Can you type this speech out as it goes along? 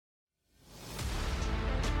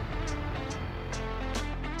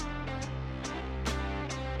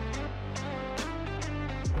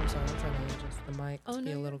Oh, to no, be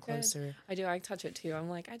a you're little good. closer. I do. I touch it too. I'm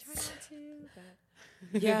like, I try not to.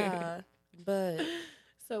 But Yeah, but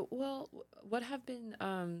So, well, what's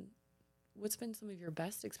been some of your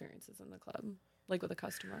best experiences in the club, like with a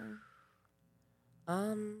customer?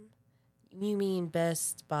 um, you mean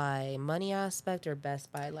best by money aspect or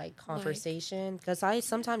best by like Like, conversation? Because I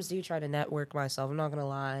sometimes do try to network myself. I'm not gonna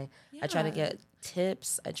lie. I try to yeah, get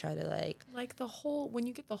tips. I try to like, like when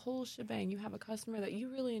you get the whole shebang, you have a customer that you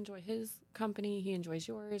really enjoy his company, he enjoys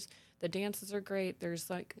yours. The dances are great. There's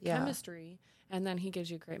like yeah, chemistry, and then he gives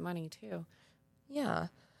you great money too. yeah.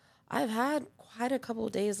 I've had quite a couple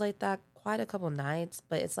days like that, quite a couple nights,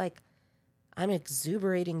 but it's like I'm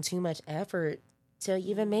exuberating too much effort to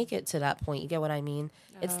even make it to that point. You get what I mean?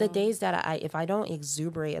 It's the Oh, days that if I don't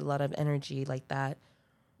exuberate a lot of energy like that,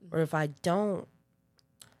 or if I don't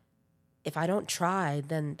try,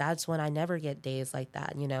 then that's when I never get days like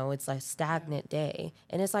that. You know, it's like stagnant day.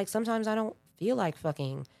 And it's like sometimes I don't feel like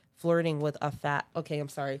fucking flirting with a fat, okay, I'm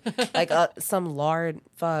sorry, like some lard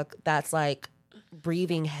fuck that's like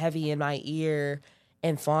breathing heavy in my ear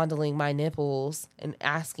and fondling my nipples and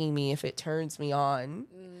asking me if it turns me on.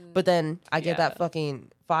 But then I get yeah. that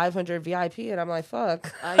fucking 500 VIP and I'm like,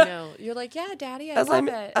 fuck. I know. You're like, yeah, daddy, I love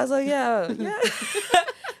it. I was like, yeah, yeah.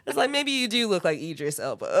 It's like, maybe you do look like Idris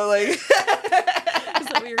Elba. Like, Is that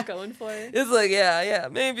what you're going for? it's like, yeah,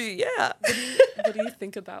 maybe, yeah. What do you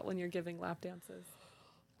think about when you're giving lap dances?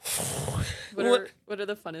 What are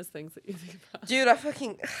the funnest things that you think about? Dude,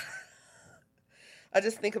 I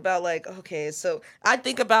just think about like, okay, so I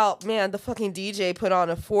think about, man, the fucking DJ put on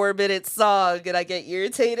a 4-minute song and I get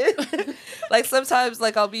irritated. Like sometimes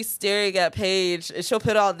like I'll be staring at Paige and she'll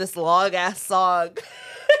put on this long ass song.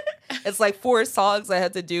 It's like 4 songs I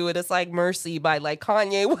had to do and it's like Mercy by like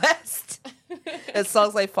Kanye West. And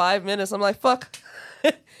songs like 5 minutes. I'm like, fuck.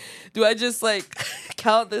 Do I just like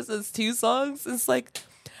count this as 2 songs? It's like,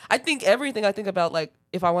 I think everything I think about like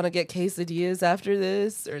if I want to get quesadillas after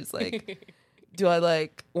this, or it's like, do I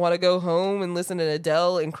like want to go home and listen to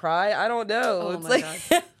Adele and cry? I don't know. Oh It's my like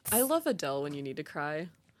God. I love Adele when you need to cry.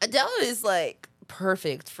 Adele is like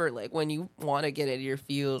perfect for like when you want to get into your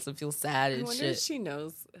feels and feel sad I and wonder if shit. she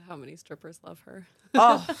knows how many strippers love her.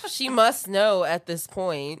 Oh, she must know at this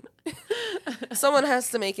point. Someone has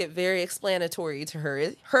to make it very explanatory to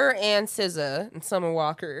her. Her and SZA and Summer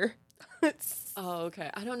Walker. Oh, okay.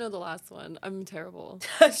 I don't know the last one. I'm terrible.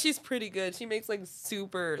 She's pretty good. She makes like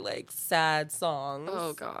super like sad songs.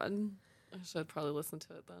 Oh God. I should probably listen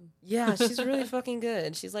to it then. Yeah, she's really fucking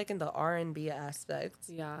good. She's like in the R&B aspect.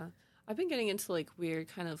 Yeah. I've been getting into like weird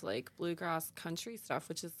kind of like bluegrass country stuff,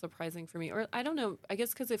 which is surprising for me. Or I don't know. I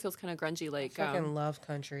guess because it feels kind of grungy. Like I fucking love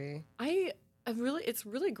country. it's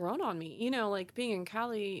really grown on me. You know, like being in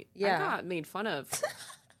Cali, Yeah. I got made fun of.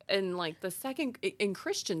 In like in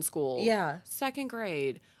Christian school, Yeah. 2nd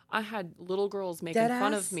grade, I had little girls making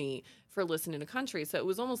fun of me for listening to country. So it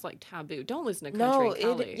was almost like taboo. Don't listen to country in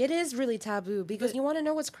Cali. it is really taboo because you want to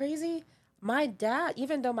know what's crazy? My dad,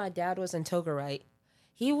 even though my dad was in Togarite,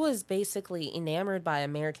 he was basically enamored by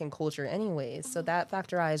American culture anyways. So that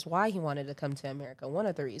factorized why he wanted to come to America. One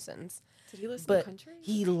of the reasons. Did he listen But to country?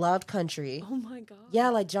 he loved country. Oh my God. Yeah,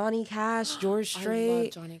 like Johnny Cash, George Strait. I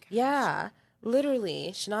love Johnny Cash. Yeah,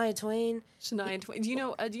 literally. Shania Twain. Shania Twain. Do you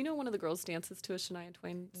know one of the girls dances to a Shania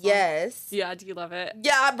Twain song? Yes. Yeah, do you love it?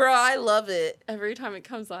 Yeah, bro, I love it. Every time it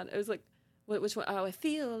comes on, it was like, which one? Oh, I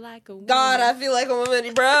feel like a woman. God, I feel like a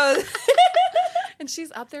woman, bro. And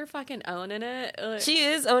she's up there fucking owning it. Like, She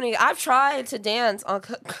is owning it. I've tried to dance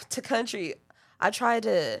to country. I tried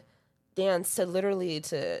to dance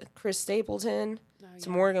to Chris Stapleton, to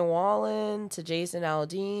Morgan Wallen, to Jason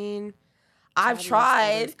Aldean. I've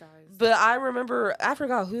tried, but I remember, I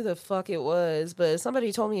forgot who the fuck it was, but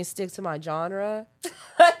somebody told me to stick to my genre.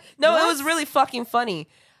 No, It was really fucking funny.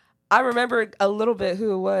 I remember a little bit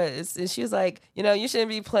who it was, and she was like, you shouldn't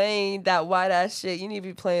be playing that white ass shit. You need to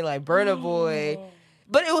be playing like Burna Boy.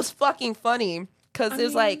 But it was fucking funny because it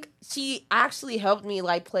was like she actually helped me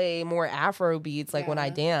like play more Afro beats like when I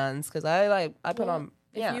dance because I put on.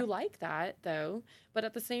 Yeah. If you like that though, but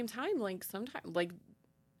at the same time, like sometimes like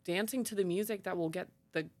dancing to the music that will get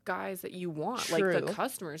the guys that you want, True. like the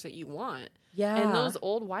customers that you want. Yeah. And those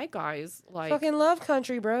old white guys like fucking love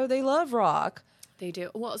country, bro. They love rock. They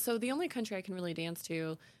do. Well, so the only country I can really dance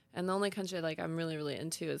to, and the only country like I'm really, really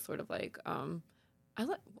into is sort of like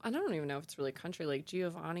I don't even know if it's really country. Like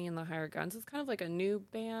Giovanni and the Hired Guns. It's kind of like a new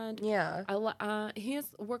band. Yeah. He has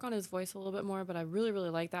to work on his voice a little bit more, but I really, really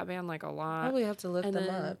like that band like a lot. Probably have to lift them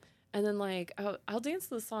up. And then like I'll dance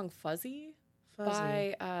to the song Fuzzy.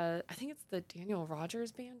 fuzzy? I think it's the Daniel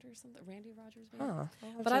Rogers band or something, Randy Rogers band. Huh.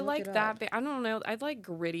 But I like that band. I don't know. I like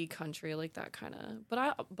gritty country, like that kind of.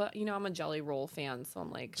 But you know, I'm a Jelly Roll fan, so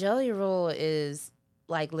I'm like Jelly Roll is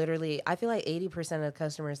like literally. I feel like 80% of the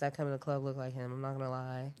customers that come to the club look like him. I'm not gonna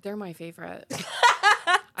lie. they're my favorite.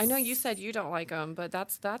 I know you said you don't like them, but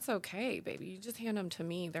that's okay, baby. You just hand them to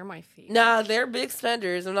me. They're my favorite. Nah, they're big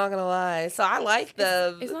spenders. I'm not gonna lie. So I like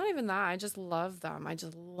them. It's not even that. I just love them. I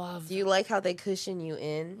just love them. Do you like how they cushion you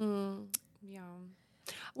in? Yeah.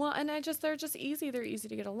 Well, and they're just easy. They're easy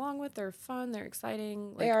to get along with. They're fun. They're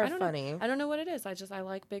exciting. Like, They are funny. I don't know what it is. I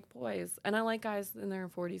like big boys, and I like guys in their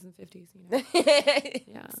 40s and 50s. You know.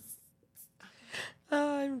 Yeah.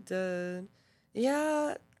 I'm done.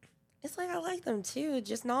 Yeah. It's like I like them too,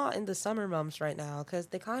 just not in the summer months right now because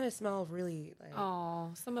they kind of smell really like. Oh,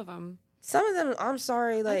 some of them. Some of them, I'm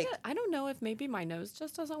sorry, like I don't know if maybe my nose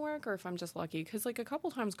just doesn't work or if I'm just lucky because like a couple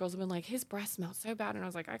times girls have been like his breath smells so bad and I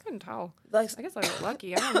was like I couldn't tell. like I guess I was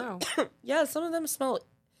lucky. I don't know. Yeah, some of them smell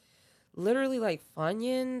literally like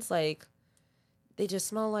Funyuns, like they just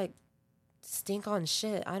smell like stink on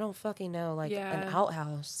shit. I don't fucking know, like an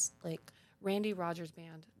outhouse, like. Randy Rogers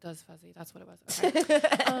band does fuzzy. That's what it was.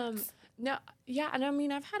 Okay. No, yeah, and I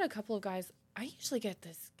mean I've had a couple of guys. I usually get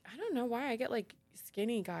this. I don't know why I get like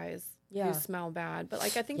skinny guys who smell bad, but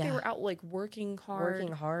like I think they were out like working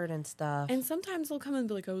hard and stuff. And sometimes they'll come in and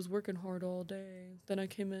be like, I was working hard all day. Then I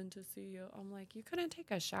came in to see you. I'm like, you couldn't take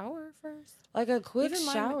a shower first? Like a quick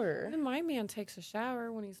shower. Even my man takes a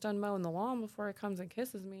shower when he's done mowing the lawn before he comes and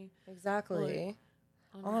kisses me. Exactly.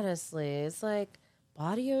 Like, honestly, it's like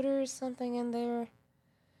body odor or something in there.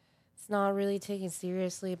 It's not really taken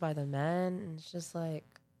seriously by the men. It's just like,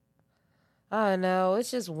 I don't know. It's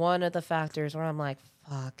just one of the factors where I'm like,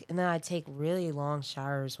 fuck. And then I take really long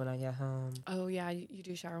showers when I get home. Oh, yeah. You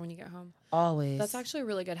do shower when you get home? Always. That's actually a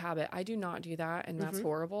really good habit. I do not do that, and that's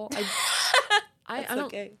horrible. I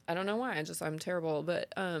don't know why. I'm terrible.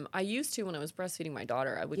 But I used to when I was breastfeeding my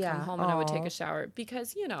daughter. I would come home and I would take a shower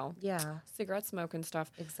because, you know, cigarette smoke and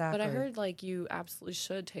stuff. Exactly. But I heard like you absolutely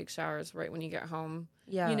should take showers right when you get home.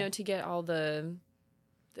 Yeah. You know, to get all the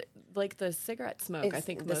cigarette smoke, I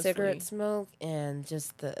think the mostly. cigarette smoke and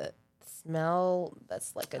just the smell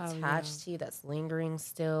that's like attached to you, that's lingering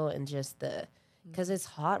still, and just because it's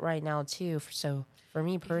hot right now too. So for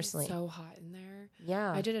me personally, it's so hot in there.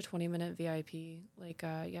 Yeah, I did a 20-minute VIP like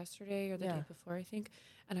yesterday or the day before, I think,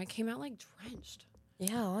 and I came out like drenched.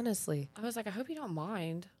 Yeah, honestly, I was like, I hope you don't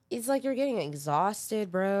mind. It's like you're getting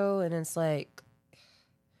exhausted, bro, and it's like,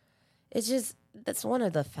 it's just that's one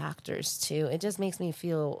of the factors too. It just makes me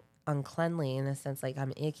feel uncleanly in a sense, like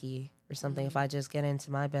I'm icky or something. If I just get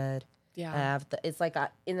into my bed. Yeah, it's like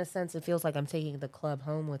in a sense, it feels like I'm taking the club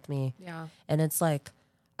home with me. Yeah, and it's like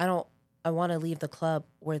I want to leave the club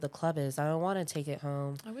where the club is. I don't want to take it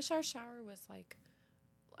home. I wish our shower was like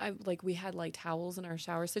we had like towels in our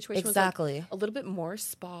shower situation. Exactly, was, like, a little bit more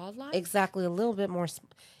spa-like. Exactly, a little bit more.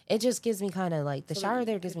 It just gives me kind of like the shower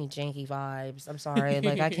there gives me janky vibes. I'm sorry,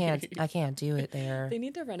 like I can't do it there. They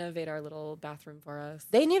need to renovate our little bathroom for us.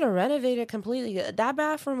 They need to renovate it completely. That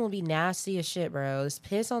bathroom will be nasty as shit, bro. There's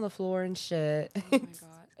piss on the floor and shit. Oh my god.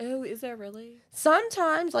 Oh, is there really?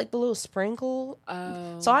 Sometimes, like the little sprinkle.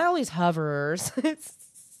 Oh. So I always hover.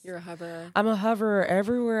 You're a hoverer. I'm a hoverer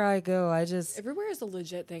everywhere I go. Everywhere is a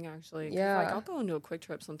legit thing, actually. Yeah. Like I'll go into a Quick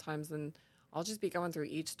Trip sometimes and I'll just be going through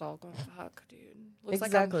each stall going, fuck, dude. Looks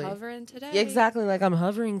like I'm hovering today. Exactly, like I'm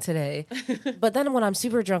hovering today. But then when I'm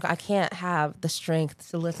super drunk, I can't have the strength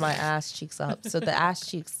to lift my ass cheeks up. So the ass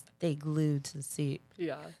cheeks stay glued to the seat.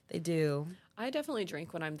 Yeah. They do. I definitely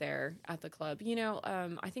drink when I'm there at the club. You know,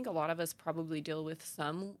 I think a lot of us probably deal with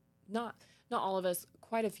some, not all of us,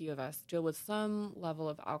 quite a few of us deal with some level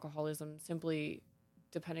of alcoholism simply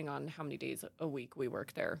depending on how many days a week we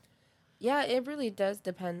work there. Yeah, it really does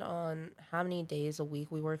depend on how many days a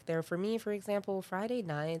week we work there. For me, for example, Friday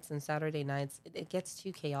nights and Saturday nights, it gets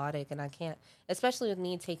too chaotic and I can't, especially with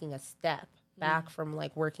me taking a step back from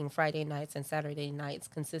like working Friday nights and Saturday nights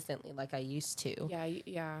consistently like I used to.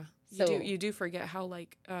 Yeah. So, you do forget how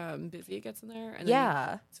like busy it gets in there. And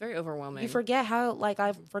it's very overwhelming. You forget how like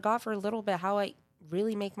I forgot for a little bit how I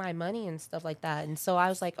really make my money and stuff like that. And so I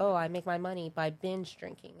was like, I make my money by binge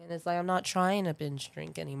drinking. And it's like, I'm not trying to binge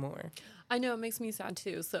drink anymore. I know, it makes me sad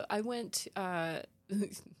too. So I went, I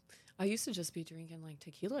used to just be drinking like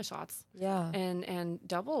tequila shots. Yeah. And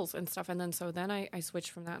doubles and stuff. And then I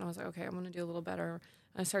switched from that and I was like, okay, I'm going to do a little better.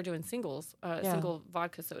 And I started doing single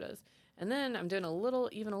vodka sodas. And then I'm doing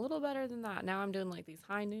even a little better than that. Now I'm doing like these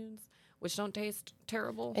high noons, which don't taste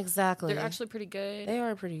terrible. Exactly. They're actually pretty good. They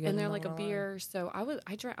are pretty good. And they're like a beer. So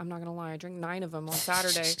I drank, I'm not going to lie, I drank 9 of them on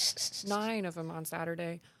Saturday. 9 of them on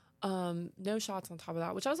Saturday. No shots on top of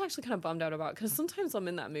that, which I was actually kind of bummed out about because sometimes I'm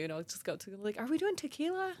in that mood. I'll just go to like, are we doing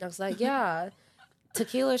tequila? I was like, yeah,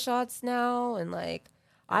 tequila shots now. And like,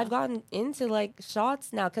 I've gotten into like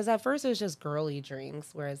shots now because at first it was just girly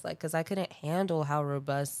drinks, whereas like, because I couldn't handle how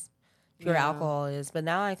robust pure alcohol is. But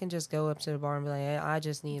now I can just go up to the bar and be like, hey, I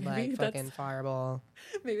just need like fucking Fireball.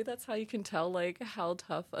 Maybe that's how you can tell like how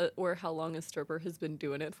tough or how long a stripper has been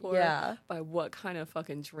doing it for. Yeah. By what kind of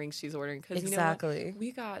fucking drink she's ordering. Because exactly.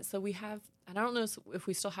 You know what? We have, and I don't know if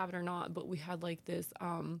we still have it or not, but we had like this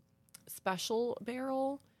special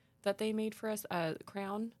barrel that they made for us,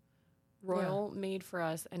 Crown Royal made for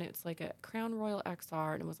us, and it's like a Crown Royal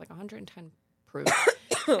XR, and it was like 110 proof.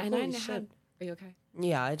 And I had, are you okay?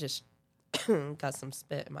 Yeah, I just got some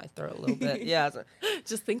spit in my throat a little bit. Yeah.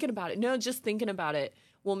 Just thinking about it. No, just thinking about it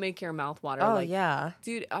will make your mouth water. Oh, like, yeah.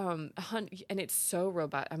 Dude, and it's so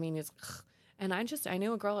robust. I mean, it's, and I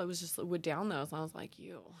knew a girl that was just would down those, and I was like,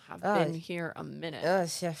 you have been here a minute.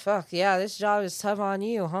 Yeah, fuck. Yeah, this job is tough on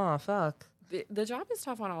you, huh? Fuck. The job is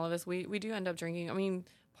tough on all of us. We do end up drinking. I mean,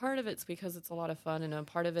 part of it's because it's a lot of fun, and a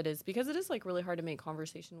part of it is because it is like really hard to make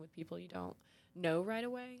conversation with people you don't know right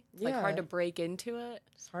away. It's like hard to break into it.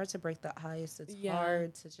 It's hard to break that ice. It's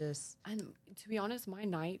hard to just. And to be honest, my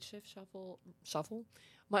night shift shuffle,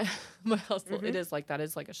 my hustle. It is like that.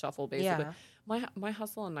 It's like a shuffle basically. Yeah. My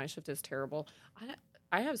hustle on night shift is terrible.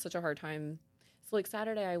 I have such a hard time. So like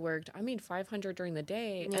Saturday I worked. I made 500 during the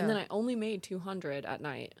day, and then I only made 200 at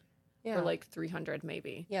night. Yeah. Or like 300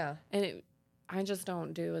 maybe. Yeah. And I just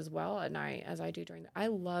don't do as well at night as I do during I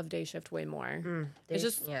love day shift way more. It's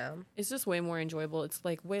just way more enjoyable. It's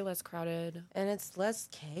like way less crowded. And it's less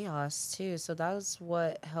chaos too. So that was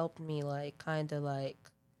what helped me like kind of like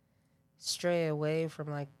stray away from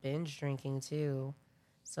like binge drinking too.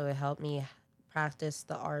 So it helped me practice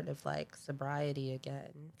the art of like sobriety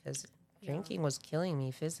again because drinking was killing me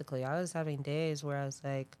physically. I was having days where I was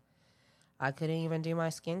like, I couldn't even do my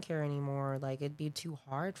skincare anymore. Like, it'd be too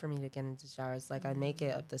hard for me to get into showers. Like, I'd make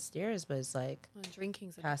it up the stairs, but it's like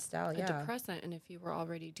drinking's passed out. A depressant. And if you were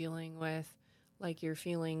already dealing with, like, your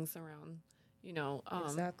feelings around,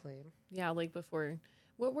 exactly. Yeah, like before.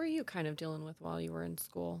 What were you kind of dealing with while you were in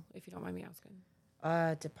school, if you don't mind me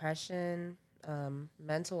asking? Depression,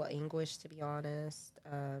 mental anguish, to be honest.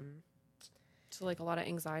 So, like, a lot of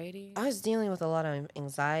anxiety? I was dealing with a lot of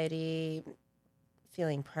anxiety,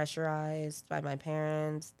 feeling pressurized by my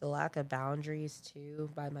parents, the lack of boundaries too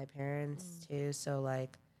by my parents too. So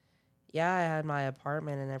like, yeah, I had my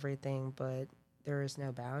apartment and everything, but there was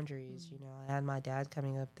no boundaries. I had my dad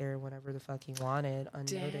coming up there whenever the fuck he wanted,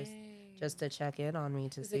 unnoticed, just to check in on me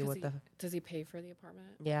to see what Does he pay for the apartment?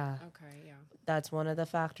 Yeah. Okay. Yeah. That's one of the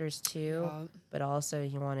factors too. Yeah. But also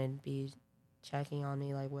he wanted to be checking on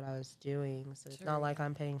me like what I was doing. So it's not like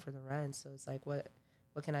I'm paying for the rent. So it's like what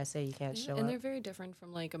can I say? You can't show up. And they're very different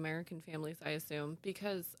from, like, American families, I assume,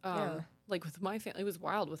 because, like, with my family, it was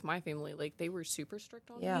wild with my family. Like, they were super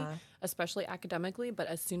strict on me, especially academically. But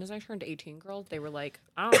as soon as I turned 18, girls, they were like,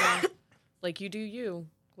 I don't know. Like, you do you.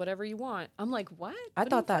 Whatever you want. I'm like, what? I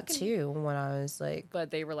thought that, too, when I was, like...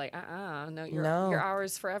 But they were like, no, you're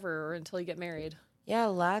ours forever or until you get married. Yeah,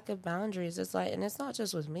 lack of boundaries. It's like, and it's not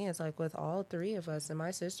just with me. It's, like, with all three of us. And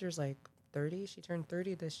my sister's, like, 30. She turned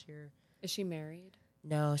 30 this year. Is she married?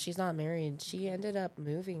 No, she's not married. She ended up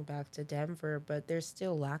moving back to Denver, but there's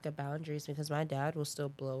still lack of boundaries because my dad will still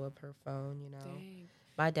blow up her phone, Dang.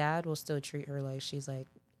 My dad will still treat her like she's like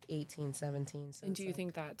 18, 17. So and do you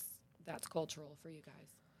think that's cultural for you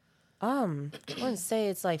guys? I wouldn't say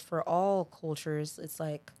it's like for all cultures. It's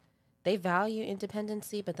like they value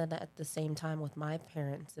independency, but then at the same time with my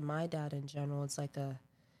parents and my dad in general, it's like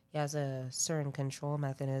he has a certain control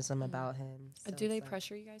mechanism about him. So do they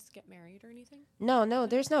pressure you guys to get married or anything? No,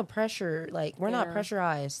 there's no pressure. Like, we're not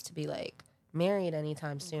pressurized to be, like, married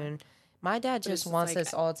anytime soon. My dad just wants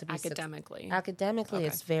us all to be... Academically. Academically,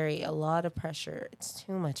 it's a lot of pressure. It's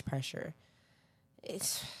too much pressure.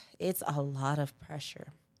 It's a lot of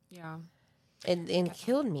pressure. Yeah. And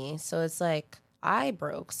killed me. So it's like, I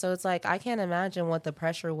broke. So it's like, I can't imagine what the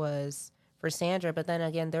pressure was for Sandra, but then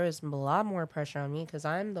again, there was a lot more pressure on me because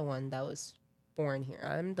I'm the one that was born here.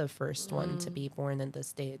 I'm the first one to be born in the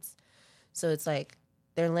States. So it's like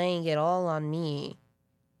they're laying it all on me.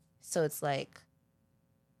 So it's like,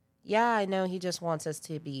 yeah, I know he just wants us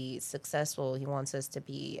to be successful. He wants us to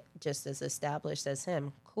be just as established as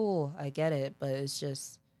him. Cool, I get it. But it's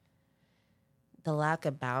just the lack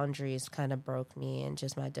of boundaries kind of broke me, and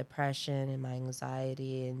just my depression and my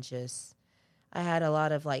anxiety and just... I had a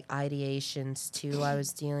lot of like ideations too I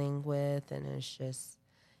was dealing with, and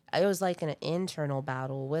it was like an internal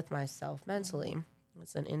battle with myself mentally.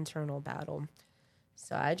 It's an internal battle.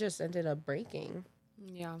 So I just ended up breaking.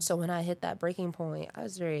 Yeah. So when I hit that breaking point, I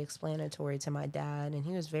was very explanatory to my dad, and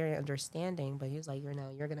he was very understanding, but he was like, you're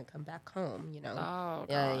going to come back home, you know? Oh,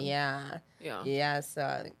 God. Yeah. Yeah, so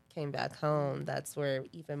I came back home. That's where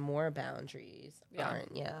even more boundaries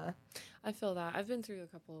aren't. Yeah. I feel that. I've been through a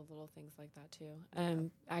couple of little things like that too.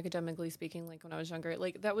 Academically speaking, like when I was younger,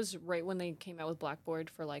 like that was right when they came out with Blackboard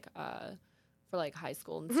for high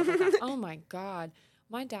school and stuff like that. Oh my God.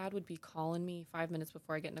 My dad would be calling me 5 minutes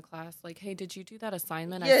before I get into class, like, hey, did you do that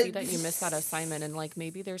assignment? I see that you missed that assignment, and, like,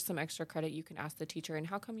 maybe there's some extra credit you can ask the teacher, and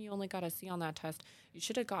how come you only got a C on that test? You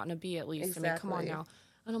should have gotten a B at least. Exactly. I mean, come on now.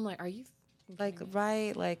 And I'm like, are you like,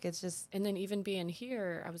 right, like, it's just... And then even being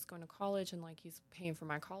here, I was going to college, and, like, he's paying for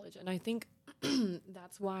my college. And I think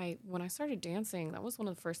that's why when I started dancing, that was one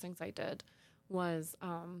of the first things I did was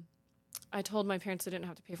I told my parents they didn't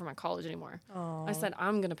have to pay for my college anymore. Aww. I said,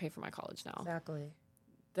 I'm going to pay for my college now. Exactly.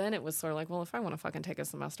 Then it was sort of like, well, if I want to fucking take a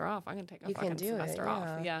semester off, I can take a fucking semester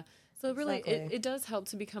off. Yeah. So really, it does help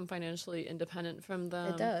to become financially independent from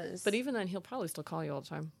them. It does. But even then, he'll probably still call you all the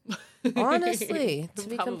time. Honestly, to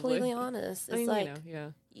be completely honest,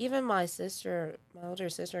 it's even my older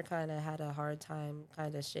sister kind of had a hard time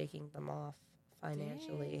kind of shaking them off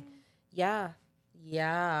financially. Dang.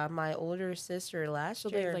 Yeah. My older sister last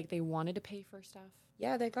year. So they wanted to pay for stuff?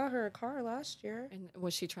 Yeah, they got her a car last year. And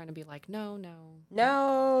was she trying to be like, no?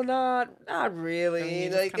 No, not really.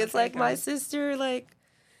 Like, it's like my sister, like...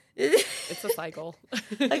 It's a cycle.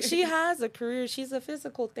 Like, she has a career. She's a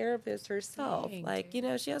physical therapist herself. Dang, like,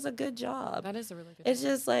 dude. she has a good job. That is a really good It's job.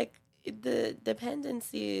 just, like, the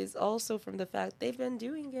dependency is also from the fact they've been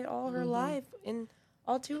doing it all her life. And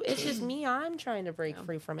all too... It's just me. I'm trying to break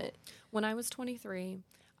free from it. When I was 23,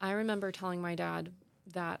 I remember telling my dad...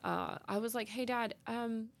 that I was like, hey, Dad,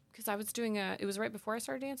 because I was doing it was right before I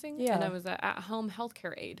started dancing, and I was an at-home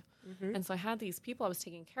healthcare aide. Mm-hmm. And so I had these people I was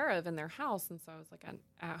taking care of in their house, and so I was like an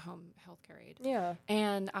at-home healthcare aide. Yeah.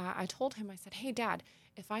 And I told him, I said, hey, Dad,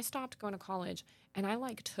 if I stopped going to college and I,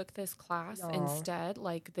 like, took this class instead,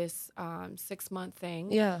 like this 6-month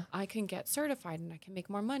thing, I can get certified and I can make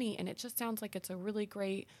more money, and it just sounds like it's a really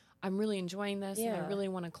great... I'm really enjoying this, and I really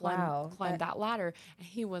want to climb that ladder. And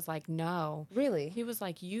he was like, no. Really? He was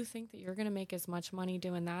like, you think that you're going to make as much money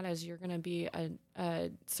doing that as you're going to be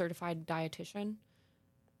a certified dietitian?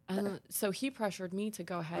 And so he pressured me to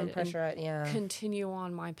go ahead and continue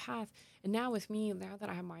on my path. And now with me, now that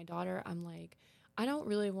I have my daughter, I'm like, I don't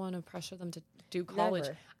really want to pressure them to do college.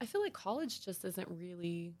 Never. I feel like college just isn't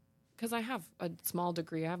really... Because I have a small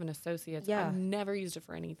degree, I have an associate's. Yeah. I've never used it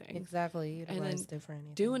for anything. Exactly. Utilized it for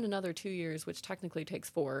anything. Doing another 2 years, which technically takes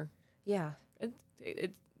 4. Yeah.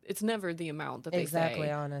 It's never the amount that they say. Exactly,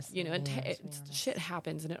 honestly. Shit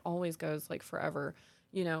happens, and it always goes like forever.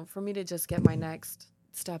 For me to just get my next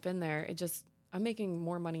step in there, I'm making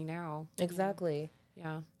more money now. Exactly.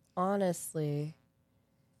 Yeah. Honestly.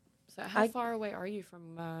 So how far away are you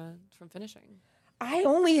from finishing? I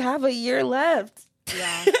only have a year left.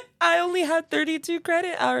 Yeah. I only have 32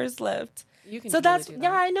 credit hours left. You can so totally that's do that.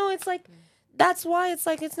 Yeah, I know. It's like that's why it's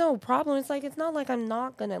like it's no problem. It's like it's not like I'm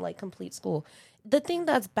not gonna like complete school. The thing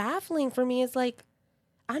that's baffling for me is like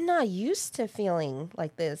I'm not used to feeling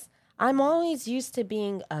like this. I'm always used to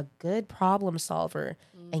being a good problem solver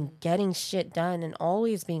and getting shit done and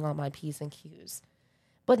always being on my P's and Q's.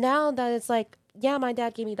 But now that it's like, yeah, my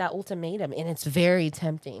dad gave me that ultimatum and it's very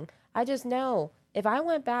tempting. I just know if I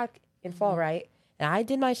went back in fall, right? And I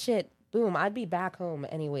did my shit, boom, I'd be back home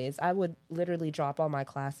anyways. I would literally drop all my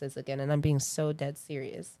classes again, and I'm being so dead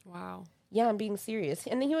serious. Wow. Yeah, I'm being serious.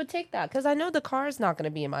 And then he would take that, because I know the car's not going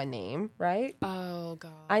to be in my name, right? Oh,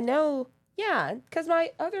 God. I know, yeah, because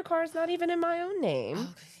my other car's not even in my own name.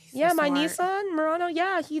 Oh, yeah, so my smart. Nissan Murano,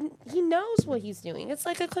 yeah, he knows what he's doing. It's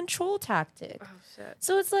like a control tactic. Oh, shit.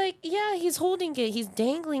 So it's like, yeah, he's holding it. He's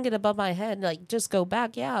dangling it above my head, like, just go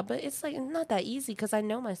back. Yeah, but it's like not that easy, because I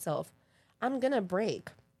know myself. I'm going to break.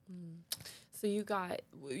 So you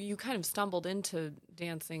kind of stumbled into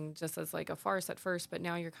dancing just as like a farce at first, but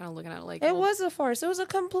now you're kind of looking at it like... It was a farce. It was a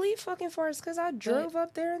complete fucking farce because I drove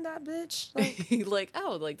up there in that bitch. Like,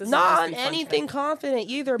 this not is on anything confident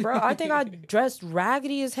either, bro. I think I dressed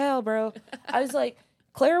raggedy as hell, bro. I was like...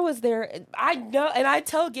 Claire was there. I know, and I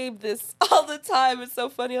tell Gabe this all the time. It's so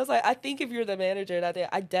funny. I was like, I think if you're the manager that day,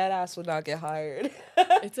 I dead ass would not get hired.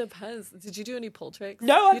 It depends. Did you do any pull tricks?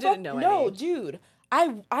 No, you didn't know any. No, dude.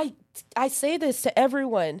 I say this to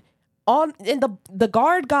everyone. And the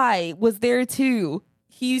guard guy was there too.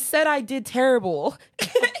 He said I did terrible.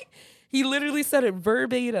 He literally said it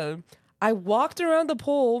verbatim. I walked around the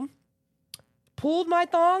pole, pulled my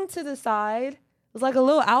thong to the side. It was like a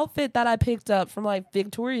little outfit that I picked up from like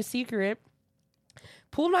Victoria's Secret.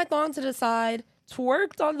 Pulled my thong to the side,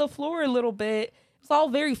 twerked on the floor a little bit. It was all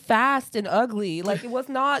very fast and ugly. Like, it was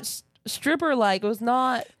not stripper like. It was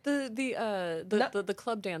not the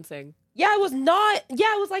club dancing. Yeah, it was not.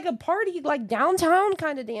 Yeah, it was like a party, like downtown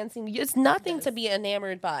kind of dancing. It's nothing to be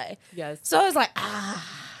enamored by. Yes. So I was like,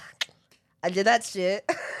 I did that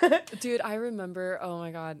shit. Dude, I remember, oh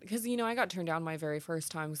my God, because, I got turned down my very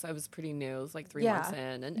first time because I was pretty new. It was like 3 months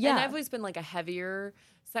in. And I've always been like a heavier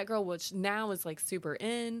set girl, which now is like super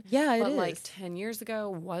in. Yeah, it is. But like 10 years ago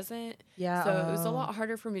wasn't. Yeah. So it was a lot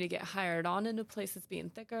harder for me to get hired on into places being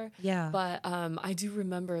thicker. Yeah. But I do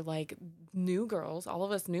remember like new girls, all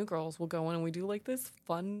of us new girls will go in and we do like this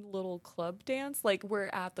fun little club dance. Like we're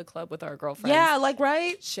at the club with our girlfriends. Yeah, like,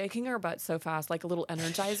 right? Shaking our butt so fast, like a little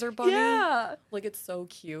Energizer bunny. Yeah. Like it's so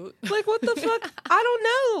cute. Like, what the fuck? I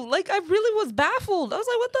don't know. Like, I really was baffled. I was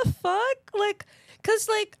like, what the fuck? Like, because,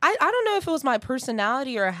 like, I don't know if it was my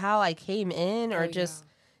personality or how I came in or just...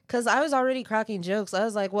 Because I was already cracking jokes. I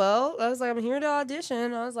was like, I'm here to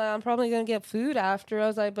audition. I was like, I'm probably going to get food after. I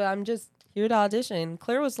was like, but I'm just here to audition.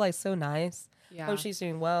 Claire was, like, so nice. Yeah. Hope she's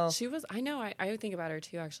doing well. She was... I know. I think about her,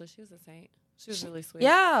 too, actually. She was a saint. She was really sweet.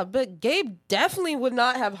 Yeah, but Gabe definitely would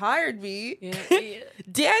not have hired me. Yeah.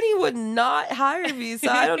 Danny would not hire me,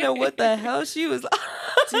 so I don't know what the hell she was.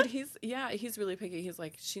 Dude, he's really picky. He's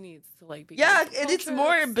like, she needs to like be. Yeah, and it's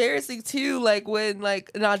more embarrassing too. Like when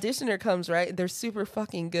like an auditioner comes, right? They're super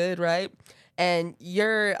fucking good, right? And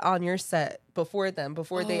you're on your set before them,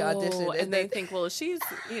 before they audition, and they think, well, she's,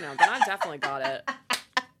 then I definitely got it.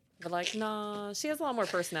 But like, nah, she has a lot more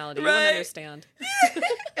personality. Right? You wouldn't understand.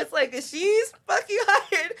 It's like, if she's fucking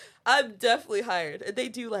hired, I'm definitely hired. And they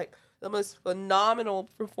do like the most phenomenal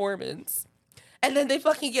performance. And then they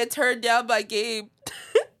fucking get turned down by Gabe.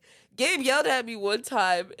 Gabe yelled at me one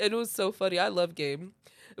time, and it was so funny. I love Gabe.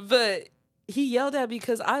 But he yelled at me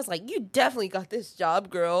because I was like, you definitely got this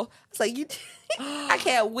job, girl. I was like, I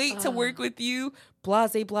can't wait to work with you.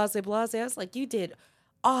 Blase, blase, blase. I was like, you did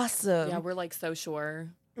awesome. Yeah, we're like so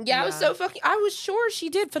sure. Yeah, I was sure she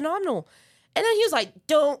did phenomenal. And then he was like,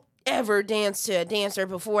 don't ever dance to a dancer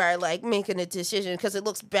before I like making a decision because it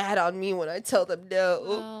looks bad on me when I tell them no.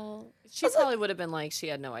 Well, she probably would have been like, she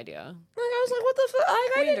had no idea. Like, I was like, what the fuck?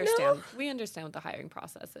 I didn't know. We understand what the hiring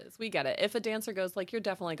process is. We get it. If a dancer goes like, you're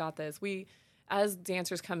definitely got this, as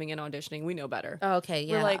dancers coming in auditioning, we know better. Okay,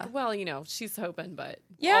 yeah. We're like, well, she's hoping, but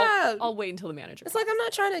yeah, I'll wait until the manager. It's like, I'm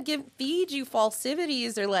not trying to feed you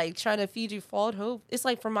falsities or like trying to feed you false hope. It's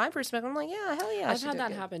like, from my perspective, I'm like, yeah, hell yeah. I've had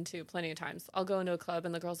that happen too plenty of times. I'll go into a club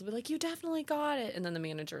and the girls will be like, you definitely got it. And then the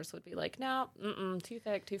managers would be like, no, too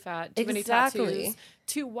thick, too fat, too many tattoos,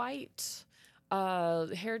 too white,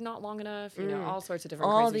 hair not long enough, all sorts of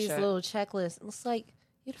different all crazy these shit. Little checklists. It's like,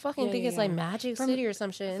 you'd fucking think it's like Magic City or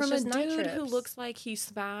some shit. It's From just a night dude trips. who looks like he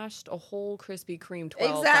smashed a whole Krispy Kreme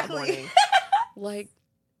 12 that morning. Like,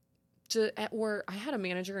 at work, I had a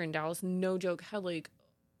manager in Dallas, no joke, had like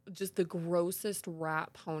just the grossest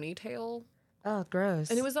rat ponytail. Oh,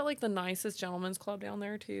 gross. And it was at like the nicest gentleman's club down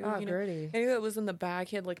there too. Oh, dirty. And it was in the back.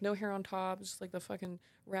 He had like no hair on top, just like the fucking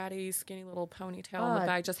ratty, skinny little ponytail in the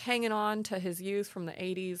back, just hanging on to his youth from the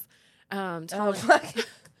 80s.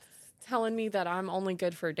 Telling me that I'm only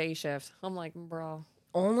good for day shift. I'm like, bro.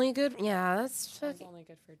 Only good? Yeah, that's fucking... only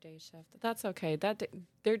good for day shift. That's okay.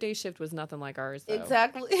 Their day shift was nothing like ours, though.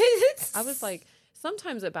 Exactly. I was like,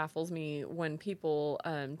 sometimes it baffles me when people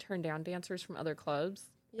turn down dancers from other clubs.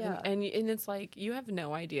 Yeah. And it's like, you have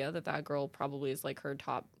no idea that girl probably is like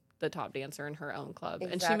the top dancer in her own club.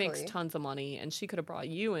 Exactly. And she makes tons of money, and she could have brought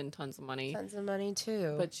you in tons of money. Tons of money,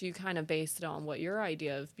 too. But you kind of based it on what your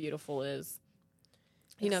idea of beautiful is.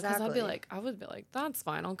 Because I would be like, that's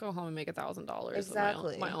fine. I'll go home and make $1,000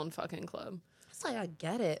 exactly. at my own fucking club. It's like, I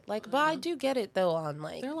get it. Like, but I do get it, though, on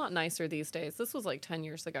like... They're a lot nicer these days. This was like 10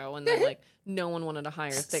 years ago, and then like no one wanted to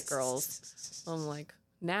hire thick girls. I'm like,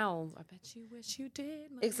 now, I bet you wish you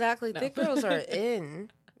did. Exactly. No. Thick girls are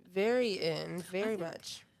in. Very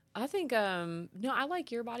much. I think, I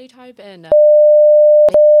like your body type, and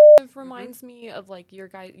it reminds me of like you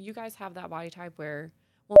guys have that body type where,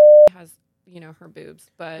 has... her boobs,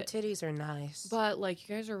 but the titties are nice. But like,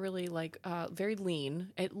 you guys are really like very lean.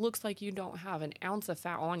 It looks like you don't have an ounce of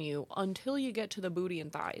fat on you until you get to the booty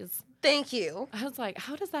and thighs. Thank you. I was like,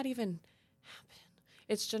 how does that even happen?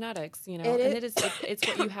 It's genetics, and it's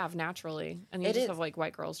what you have naturally, and you just have like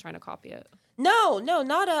white girls trying to copy it. No,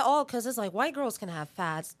 not at all. Because it's like white girls can have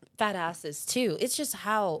fat asses too. It's just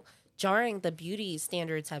how jarring the beauty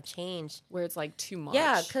standards have changed. Where it's like too much.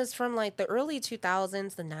 Yeah, because from like the early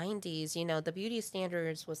 2000s, the 90s, you know, the beauty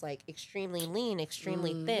standards was like extremely lean,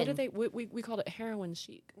 extremely thin. What did they? We called it heroin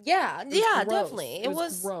chic. Yeah, yeah, gross. definitely. It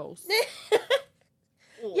was gross.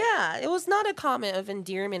 Yeah, it was not a comment of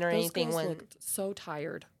endearment or Those anything. girls When looked so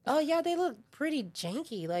tired. oh yeah, they look pretty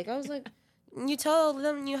janky. Like I was like. You tell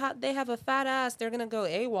them they have a fat ass, they're gonna go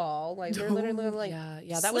AWOL. Like they're literally like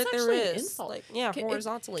yeah, that was slit their actually an wrists, insult. like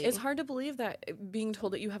horizontally. It's hard to believe that being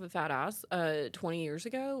told that you have a fat ass 20 years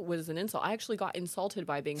ago was an insult. I actually got insulted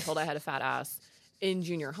by being told I had a fat ass in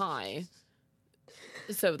junior high.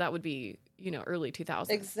 So that would be, you know, early 2000s.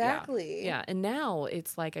 Exactly. Yeah, and now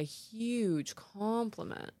it's like a huge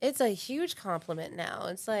compliment. It's a huge compliment now.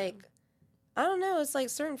 It's like I don't know. It's like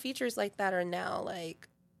certain features like that are now like.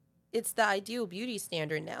 It's the ideal beauty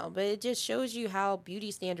standard now, but it just shows you how beauty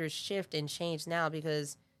standards shift and change now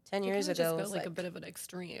because 10 years ago it was like a bit of an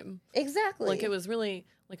extreme. Exactly. Like it was really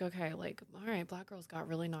like, okay, like, all right, black girls got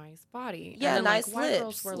really nice body. Yeah, and then, nice like, white lips.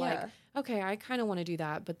 girls were like, okay, I kind of want to do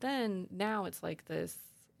that. But then now it's like this.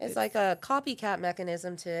 It's like a copycat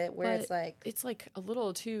mechanism to it where it's like a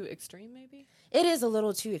little too extreme, maybe? It is a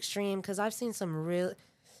little too extreme because I've seen some real.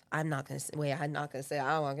 I'm not going to say,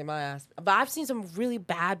 I don't want to get my ass. But I've seen some really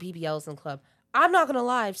bad BBLs in the club. I'm not going to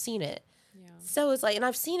lie, I've seen it. Yeah. So it's like, and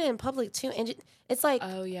I've seen it in public too. And it's like,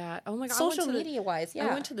 oh, yeah. Oh my God. Social media wise, yeah.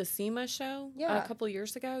 I went to the SEMA show a couple of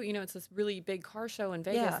years ago. You know, it's this really big car show in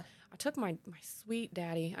Vegas. Yeah. I took my sweet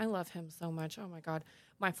daddy. I love him so much. Oh my God.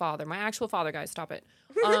 My father, my actual father, guys, stop it.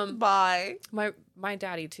 Bye. My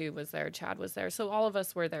daddy too was there. Chad was there. So all of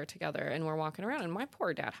us were there together and we're walking around and my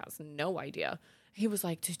poor dad has no idea. He was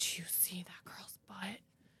like, did you see that girl's butt?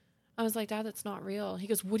 I was like, Dad, that's not real. He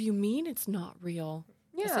goes, what do you mean it's not real?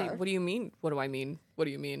 Yeah. I say, what do you mean? What do I mean? What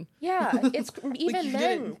do you mean? Yeah, it's even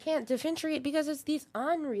men can't differentiate because it's these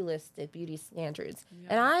unrealistic beauty standards. Yeah.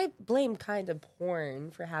 And I blame kind of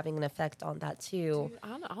porn for having an effect on that too.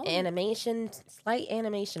 Dude, animation, slight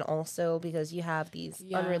animation also because you have these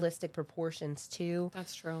unrealistic proportions too.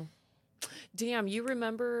 That's true. Damn, you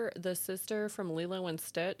remember the sister from Lilo and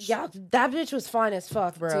Stitch? Yeah, that bitch was fine as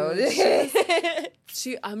fuck, bro.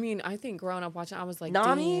 Dude, I mean, I think growing up watching, I was like,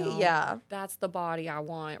 Nami, damn, yeah. That's the body I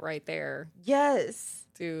want right there. Yes.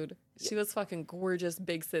 Dude, she was fucking gorgeous,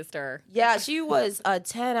 big sister. Yeah, she was a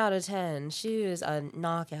 10 out of 10. She was a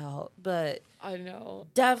knockout, but... I know.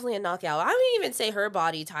 Definitely a knockout. I wouldn't even say her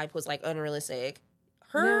body type was, like, unrealistic.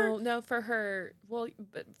 No, for her,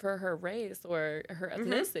 but for her race or her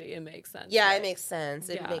ethnicity, it makes sense. Yeah, right? It makes sense.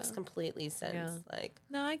 It makes completely sense. Yeah. Like,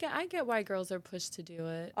 no, I get why girls are pushed to do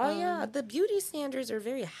it. Oh yeah, the beauty standards are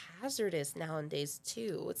very hazardous nowadays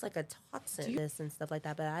too. It's like a toxin and stuff like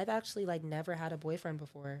that. But I've actually like never had a boyfriend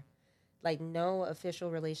before, like no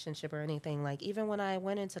official relationship or anything. Like even when I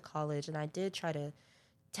went into college and I did try to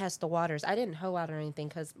test the waters, I didn't hoe out or anything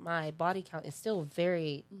because my body count is still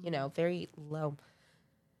very, very low.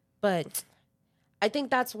 But I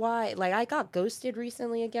think that's why, like, I got ghosted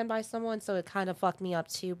recently again by someone, so it kind of fucked me up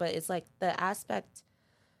too. But it's like the aspect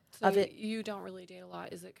of it. You don't really date a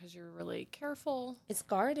lot. Is it because you're really careful? It's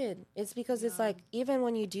guarded. It's because it's like, even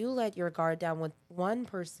when you do let your guard down with one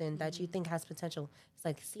person that you think has potential, it's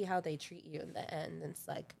like, see how they treat you in the end. And it's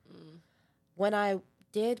like, when I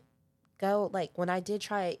did go, like, when I did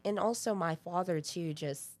try, and also my father too,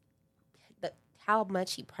 just how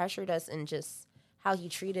much he pressured us and just how he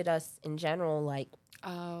treated us in general, like,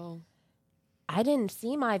 I didn't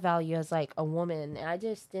see my value as, like, a woman. And I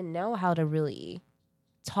just didn't know how to really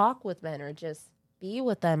talk with men or just be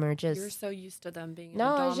with them or just... You're so used to them being in a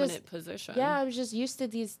dominant position. Yeah, I was just used to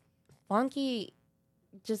these funky,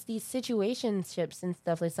 just these situationships and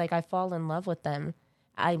stuff. It's like I fall in love with them.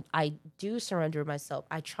 I do surrender myself.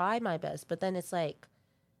 I try my best, but then it's like,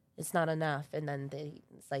 it's not enough. And then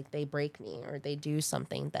it's like they break me or they do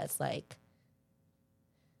something that's like...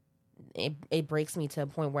 It breaks me to a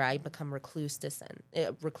point where I become recluse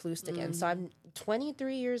again. So I'm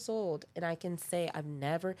 23 years old, and I can say I've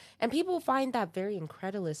never. And people find that very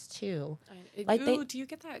incredulous too. Do you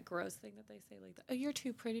get that gross thing that they say like, "Oh, you're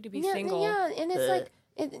too pretty to be single"? Yeah, and it's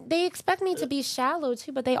like they expect me to be shallow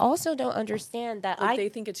too, but they also don't understand that they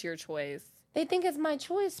think it's your choice. They think it's my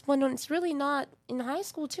choice when it's really not. In high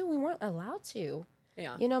school too, we weren't allowed to.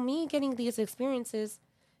 Yeah, me getting these experiences,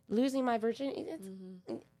 losing my virginity.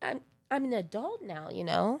 I'm an adult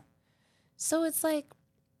now, So it's like,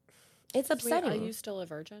 it's upsetting. Wait, are you still a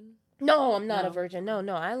virgin? No, I'm not a virgin. No,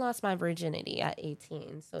 I lost my virginity at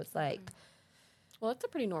 18. So it's like, Well, that's a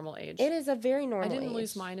pretty normal age. It is a very normal I didn't age.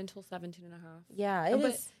 lose mine until 17 and a half. Yeah, it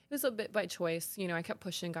but is. It was a bit by choice. You know, I kept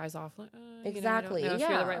pushing guys off. Like, Exactly. I don't know if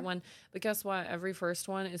yeah. you're the right one. But guess what? Every first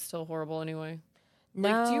one is still horrible anyway.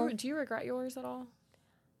 No. Like, do you regret yours at all?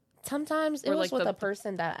 Sometimes it Or, was like, with a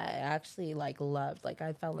person that I actually like loved. Like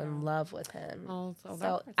I fell in love with him. Oh,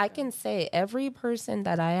 so I can say every person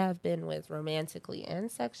that I have been with romantically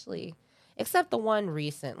and sexually, except the one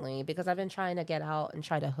recently, because I've been trying to get out and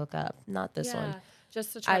try to hook up. Not this one.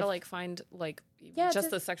 Just to try to like find like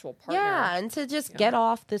just the sexual partner. Yeah, and to just get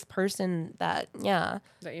off this person that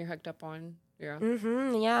that you're hooked up on. Yeah.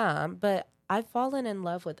 Yeah, but I've fallen in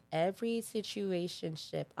love with every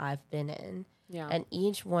situationship I've been in. Yeah. And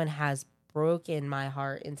each one has broken my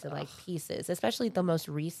heart into like pieces, especially the most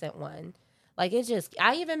recent one. Like it just,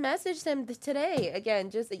 I even messaged him today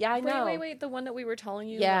again. Just, I know. Wait. The one that we were telling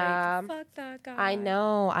you. Yeah. Like, fuck that guy. I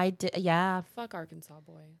know. I did. Yeah. Fuck Arkansas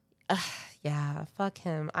boy. Yeah. Fuck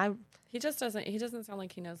him. He doesn't sound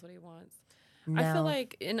like he knows what he wants. No. I feel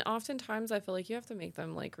like, and oftentimes I feel like you have to make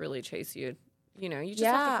them like really chase you. You know, you just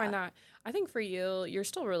have to find that. I think for you're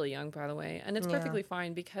still really young, by the way. And it's perfectly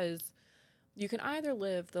fine because you can either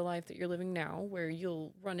live the life that you're living now where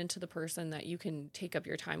you'll run into the person that you can take up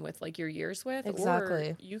your time with, like your years with. Exactly.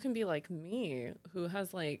 Or you can be like me, who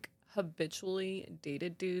has like habitually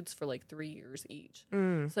dated dudes for like 3 years each.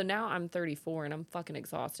 So now I'm 34 and I'm fucking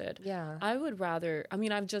exhausted. Yeah. I would rather, I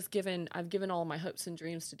mean, I've given all my hopes and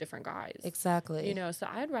dreams to different guys. Exactly. You know, so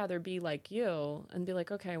I'd rather be like you and be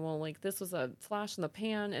like, okay, well, like this was a flash in the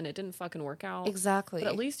pan and it didn't fucking work out. Exactly. But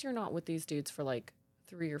at least you're not with these dudes for like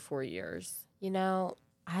 3 or 4 years. You know,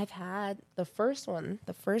 I've had the first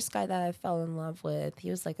guy that I fell in love with,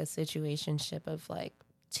 he was like a situationship of like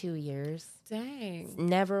 2 years. Dang.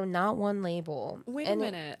 Never, not one label. Wait a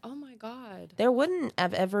minute. Oh my God. There wouldn't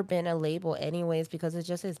have ever been a label anyways because it's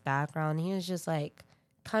just his background. He was just like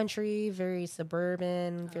country, very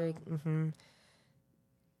suburban, very,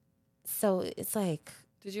 So it's like.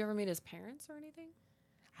 Did you ever meet his parents or anything?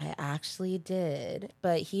 I actually did,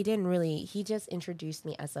 but he just introduced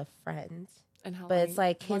me as a friend. And how but long, it's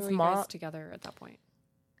like how his long were you mom guys together at that point?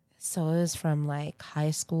 So it was from like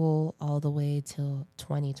high school all the way till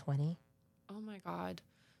 2020. Oh my God.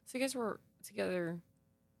 So you guys were together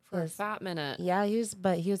for a fat minute. Yeah, he was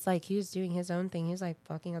doing his own thing. He was like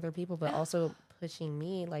fucking other people, but also pushing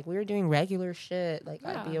me. Like we were doing regular shit. Like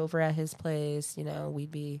I'd be over at his place, you know,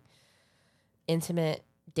 we'd be intimate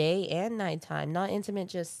day and nighttime, not intimate,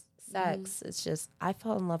 just sex. It's just, I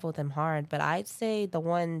fell in love with him hard, but I'd say the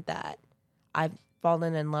one that I've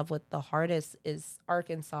fallen in love with the hardest is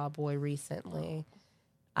Arkansas boy recently.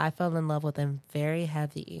 I fell in love with him very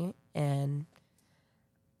heavy, and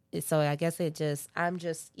so I guess I'm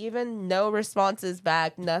just, even no responses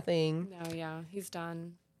back, nothing. No, yeah, he's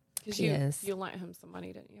done. Because you lent him some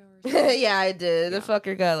money, didn't you? Yeah, I did. The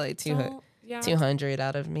fucker got like 200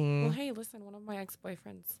 out of me. Well, hey, listen, one of my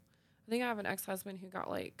ex-boyfriends, I think I have an ex-husband who got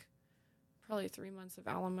like probably 3 months of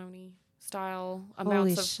alimony style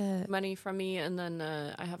amounts of money from me, and then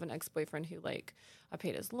I have an ex-boyfriend who like I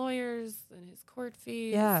paid his lawyers and his court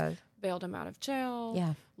fees, bailed him out of jail.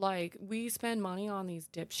 Yeah, like we spend money on these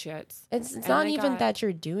dipshits. It's not even that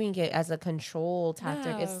you're doing it as a control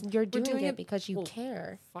tactic. No, it's you're doing it because you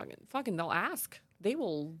care. Fucking, they'll ask. They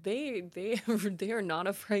will. They are not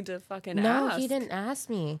afraid to fucking ask. No, he didn't ask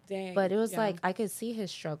me. Dang, but it was like I could see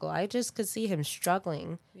his struggle. I just could see him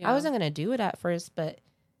struggling. I wasn't gonna do it at first, but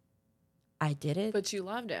I did it. But you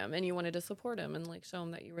loved him and you wanted to support him and like show him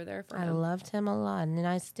that you were there for him. I loved him a lot, and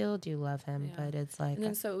I still do love him. But it's like, and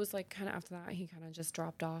then so it was like kind of after that he kind of just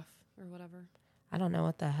dropped off or whatever. I don't know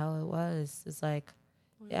what the hell it was. It's like,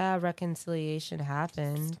 reconciliation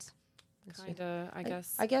happened. Kinda, I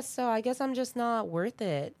guess. I guess so. I guess I'm just not worth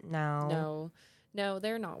it now. No,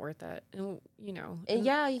 they're not worth it. And, you know. And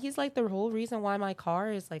yeah, he's like the whole reason why my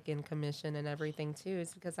car is like in commission and everything too.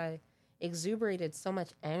 Is because I exuberated so much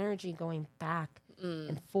energy going back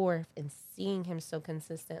and forth and seeing him so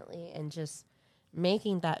consistently and just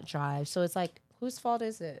making that drive. So it's like, whose fault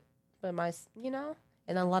is it? But my,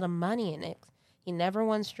 and a lot of money in it. He never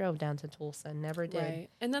once drove down to Tulsa. Never did. Right.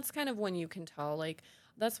 And that's kind of when you can tell, like,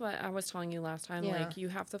 that's what I was telling you last time. Like, you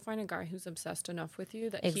have to find a guy who's obsessed enough with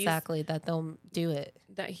you that that they'll do it.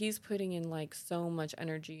 That he's putting in like so much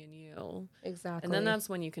energy in you. Exactly. And then that's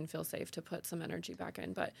when you can feel safe to put some energy back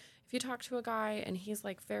in. But if you talk to a guy and he's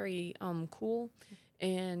like very cool,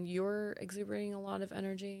 and you're exuberating a lot of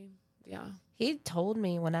energy, He told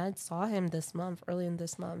me when I saw him early in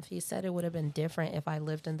this month, he said it would have been different if I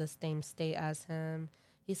lived in the same state as him.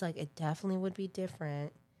 He's like, it definitely would be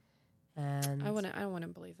different. And I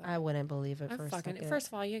wouldn't believe that. I wouldn't believe it for a second. First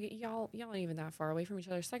of all, y'all ain't even that far away from each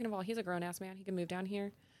other. Second of all, he's a grown ass man. He can move down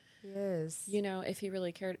here. He is. You know, if he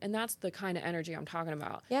really cared. And that's the kind of energy I'm talking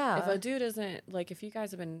about. Yeah. If a dude isn't, like, if you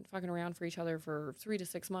guys have been fucking around for each other for 3 to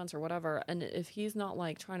 6 months or whatever, and if he's not,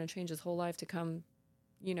 like, trying to change his whole life to come,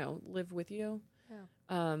 you know, live with you,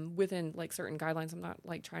 within, like, certain guidelines, I'm not,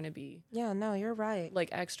 like, trying to be... Yeah, no, you're right. Like,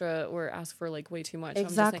 extra or ask for, like, way too much.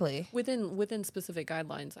 Exactly. I'm just saying, within specific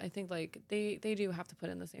guidelines, I think, like, they do have to put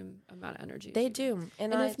in the same amount of energy. They do.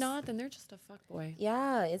 And if not, then they're just a fuckboy.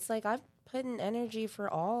 Yeah, it's like I've put in energy for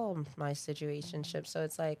all my situationships. So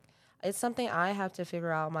it's like, it's something I have to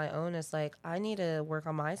figure out on my own. It's like, I need to work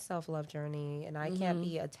on my self-love journey, and I can't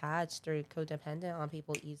be attached or codependent on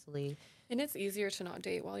people easily. And it's easier to not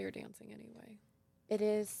date while you're dancing anyway. It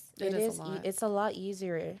is. It's a lot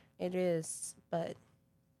easier. It is, but...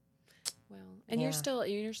 Well, and you're still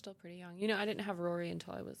pretty young. You know, I didn't have Rory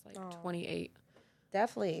until I was, like, 28.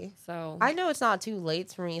 Definitely. So... I know it's not too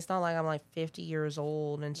late for me. It's not like I'm, like, 50 years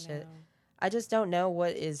old and shit. I just don't know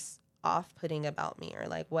what is off-putting about me, or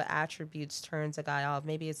like what attributes turns a guy off.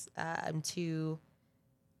 Maybe it's I'm too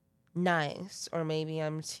nice, or maybe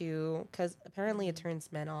I'm too, because apparently it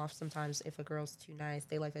turns men off sometimes if a girl's too nice.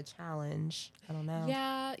 They like a challenge. I don't know.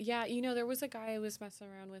 Yeah. You know, there was a guy I was messing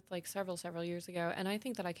around with like several years ago, and I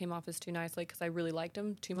think that I came off as too nice, like, because I really liked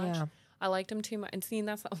him too much. Yeah. I liked him too much, and seeing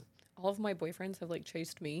that's all of my boyfriends have, like,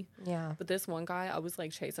 chased me. Yeah. But this one guy, I was,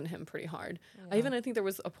 like, chasing him pretty hard. Yeah. I think there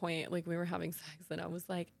was a point, like, we were having sex, and I was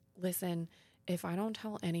like, listen, if I don't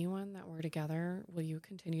tell anyone that we're together, will you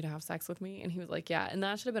continue to have sex with me? And he was like, yeah. And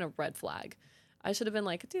that should have been a red flag. I should have been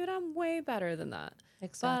like, dude, I'm way better than that.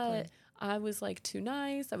 Exactly. But I was, like, too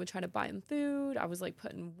nice. I would try to buy him food. I was, like,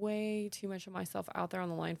 putting way too much of myself out there on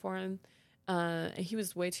the line for him. And he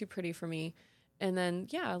was way too pretty for me. And then,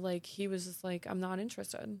 yeah, like, he was just like, I'm not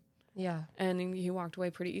interested. Yeah. And he walked away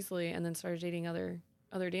pretty easily and then started dating other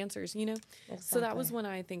dancers, you know? Exactly. So that was when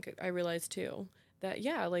I think I realized, too, that,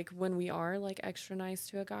 yeah, like, when we are, like, extra nice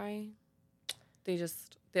to a guy,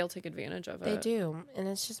 they'll take advantage of it. They do. And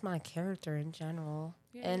it's just my character in general.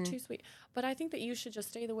 Yeah, and you're too sweet. But I think that you should just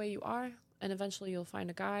stay the way you are, and eventually you'll find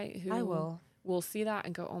a guy who will see that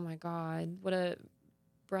and go, oh, my God, what a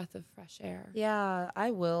breath of fresh air. Yeah,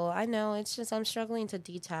 I will. I know. It's just I'm struggling to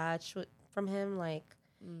detach from him, like,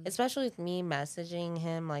 especially with me messaging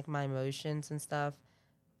him, like, my emotions and stuff.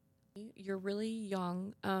 You're really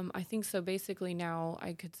young. I think so. Basically, now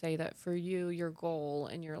I could say that for you, your goal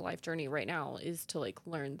in your life journey right now is to, like,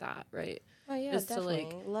 learn that, right? Oh, yeah, is definitely.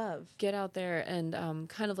 To, like, love. Get out there and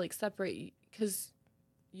kind of, like, separate, because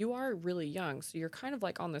you are really young, so you're kind of,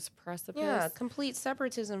 like, on this precipice. Yeah, complete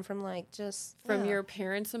separatism from, like, just... From your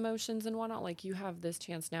parents' emotions and whatnot. Like, you have this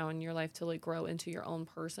chance now in your life to, like, grow into your own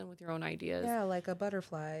person with your own ideas. Yeah, like a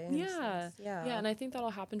butterfly. Yeah. And I think that'll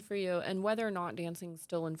happen for you. And whether or not dancing's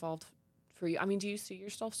still involved for you. I mean, do you see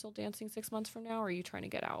yourself still dancing 6 months from now, or are you trying to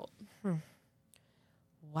get out?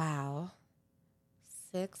 Wow.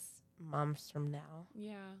 6 months from now.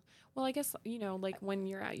 Yeah. Well, I guess, you know, like, when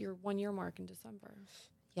you're at your 1 year mark in December.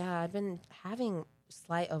 Yeah, I've been having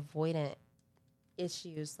slight avoidant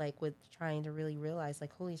issues, like, with trying to really realize,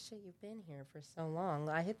 like, holy shit, you've been here for so long.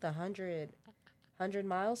 I hit the 100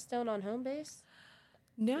 milestone on home base.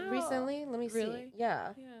 No. Recently? Let me really? see.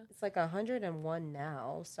 Yeah. It's like 101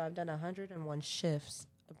 now. So I've done 101 shifts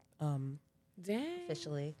Dang.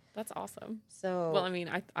 officially. That's awesome. So, well, I mean,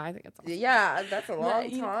 I think it's awesome. Yeah, that's a long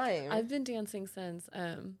time. I've been dancing since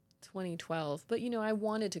 2012, but, you know, I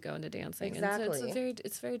wanted to go into dancing. Exactly. And so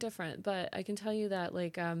it's very different, but I can tell you that,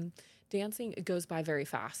 like, dancing, it goes by very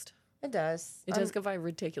fast. It does. It does go by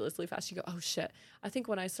ridiculously fast. You go, oh shit. I think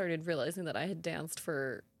when I started realizing that I had danced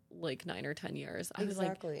for like 9 or 10 years, I was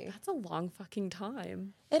like, that's a long fucking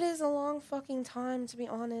time. It is a long fucking time, to be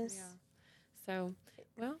honest. Yeah. So,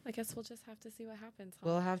 well, I guess we'll just have to see what happens. Huh?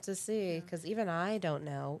 We'll have to see, because even I don't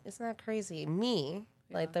know. It's not crazy. Me,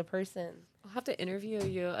 like the person. I'll have to interview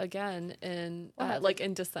you again in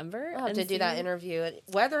in December. I'll have to do that interview.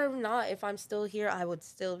 Whether or not, if I'm still here, I would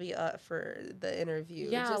still be up for the interview.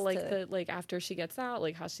 Yeah, like after she gets out,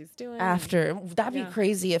 like how she's doing. After. That'd be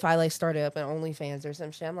crazy if I, like, started up an OnlyFans or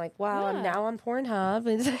some shit. I'm like, wow, I'm now on Pornhub.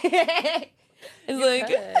 It's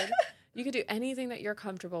like... You could do anything that you're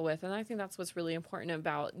comfortable with. And I think that's what's really important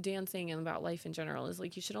about dancing and about life in general, is,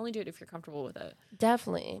 like, you should only do it if you're comfortable with it.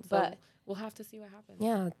 Definitely. So but we'll have to see what happens.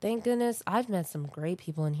 Yeah, thank goodness. I've met some great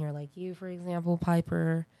people in here, like you, for example,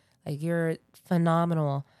 Piper. Like, you're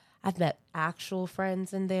phenomenal. I've met actual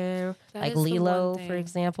friends in there, That like is the one Lilo, for thing.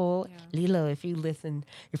 example. Yeah. Lilo, if you're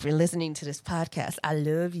listening to this podcast, I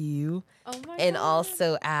love you. Oh my And God.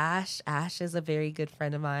 also Ash. Ash is a very good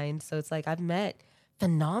friend of mine. So it's like I've met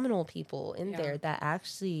phenomenal people in there that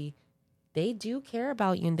actually they do care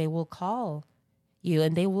about you and they will call you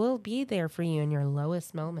and they will be there for you in your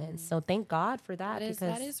lowest moments. So thank God for that.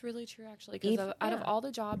 That is really true, actually. Because out of all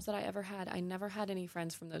the jobs that I ever had, I never had any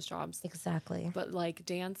friends from those jobs. Exactly. But like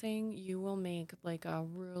dancing, you will make like a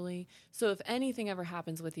really, so if anything ever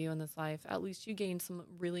happens with you in this life, at least you gain some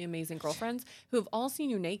really amazing girlfriends who have all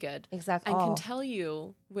seen you naked. Exactly. And can tell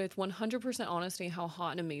you with 100% honesty how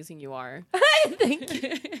hot and amazing you are. Thank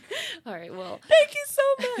you. All right. Well, thank you so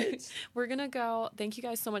much. We're going to go. Thank you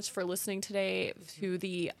guys so much for listening today to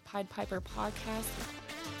the Pied Piper podcast.